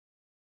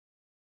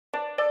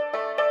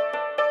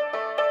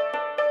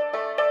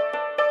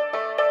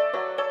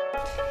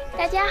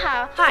大家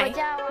好， Hi,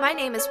 my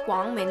name is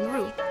Wang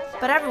Minru,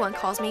 but everyone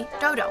calls me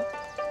Dodo.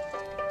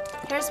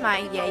 Here's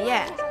my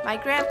yeye, my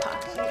grandpa.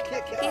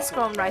 He's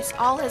grown rice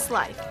all his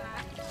life.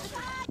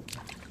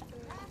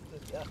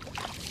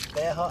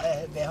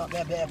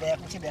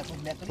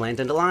 Plant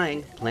in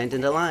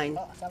a line,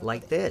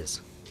 like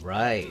this.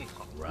 Right.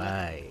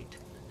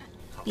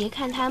 别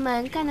看他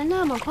们干得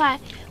那么快，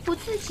我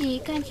自己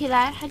干起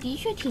来还的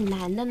确挺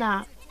难的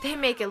呢。 They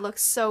make it look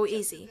so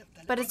easy,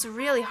 but it's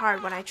really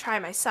hard when I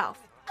try myself.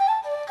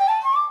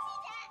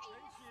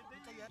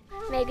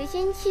 每个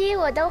星期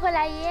我都会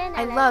来爷爷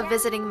奶 I 奶 love 家。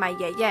 visiting my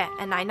yeye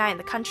and nai in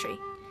the country.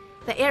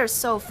 The air is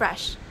so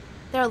fresh.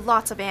 There are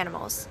lots of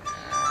animals.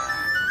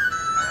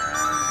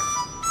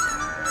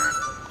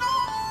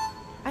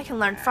 I can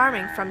learn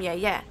farming from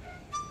yeye.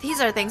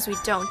 These are things we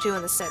don't do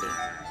in the city.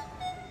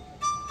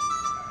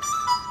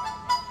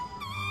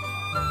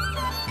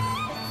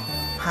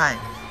 Hi,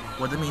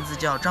 我的名字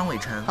叫张伟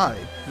成。 Hi,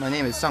 my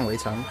name is Sang Wei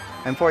Cheng.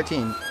 I'm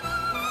 14.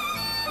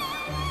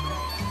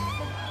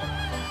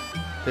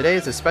 Today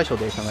is a special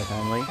day for my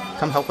family.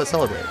 Come help us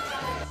celebrate.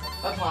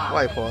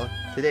 Waipo,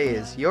 today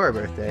is your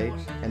birthday,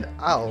 and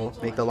I'll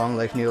make the long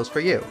life noodles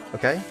for you,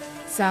 okay?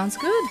 Sounds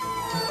good.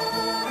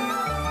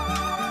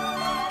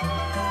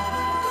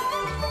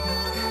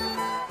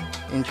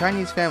 In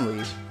Chinese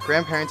families,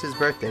 grandparents'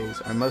 birthdays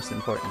are most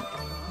important.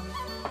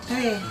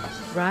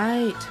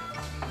 Right.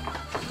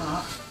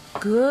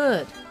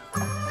 Good.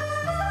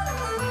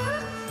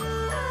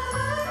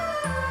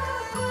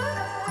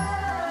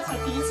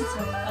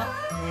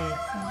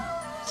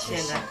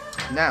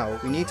 Now,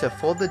 we need to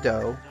fold the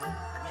dough,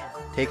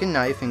 take a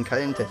knife and cut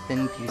it into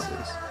thin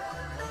pieces.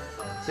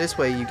 This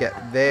way you get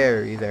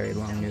very, very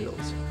long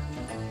noodles.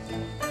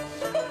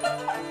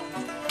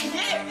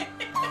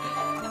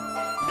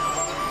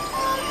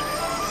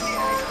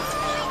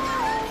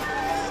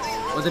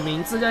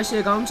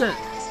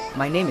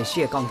 My name is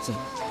Xie Gangzhen.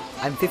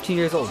 I'm 15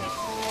 years old.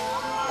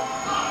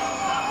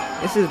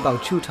 This is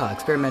Baochuta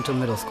Experimental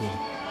Middle School.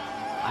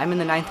 I'm in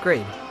the 9th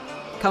grade.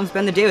 Come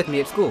spend the day with me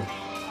at school.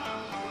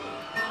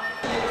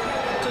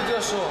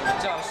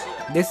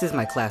 This is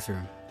my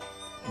classroom.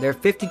 There are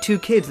 52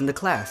 kids in the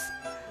class.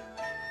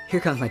 Here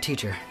comes my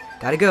teacher.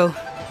 Gotta go.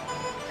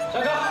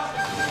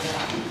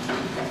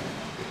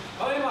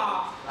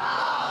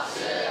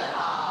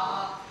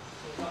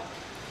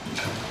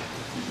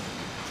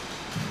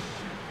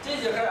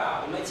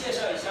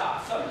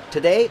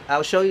 Today,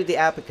 I'll show you the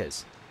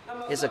abacus.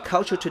 It's a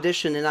cultural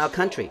tradition in our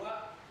country,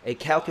 a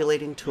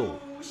calculating tool.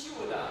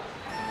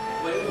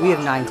 We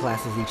have 9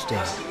 classes each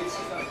day.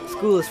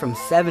 School is from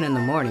 7 in the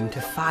morning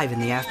to 5 in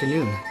the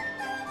afternoon.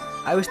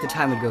 I wish the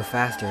time would go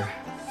faster,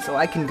 so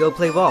I can go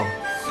play ball.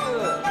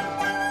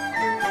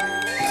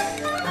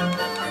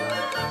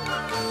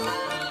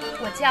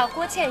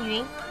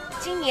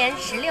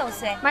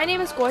 My name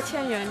is Guo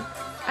Qianyun.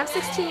 I'm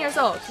 16 years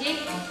old.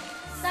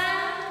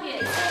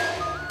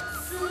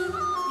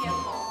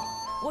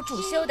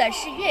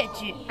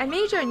 I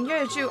major in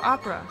Yuezhu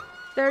opera.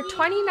 There are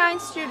 29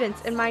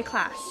 students in my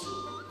class.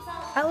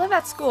 I live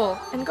at school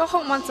and go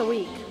home once a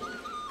week.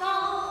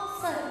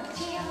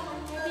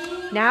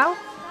 Now,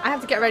 I have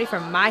to get ready for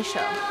my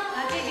show.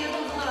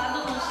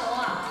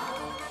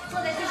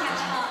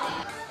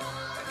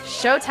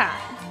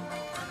 Showtime!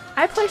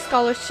 I play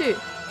Scholar Shu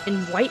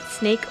in White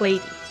Snake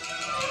Lady.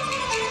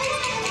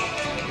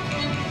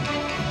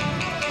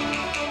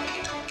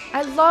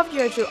 I love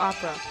Yuezhu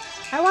opera.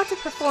 I want to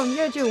perform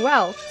Yuezhu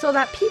well so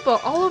that people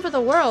all over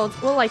the world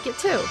will like it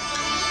too.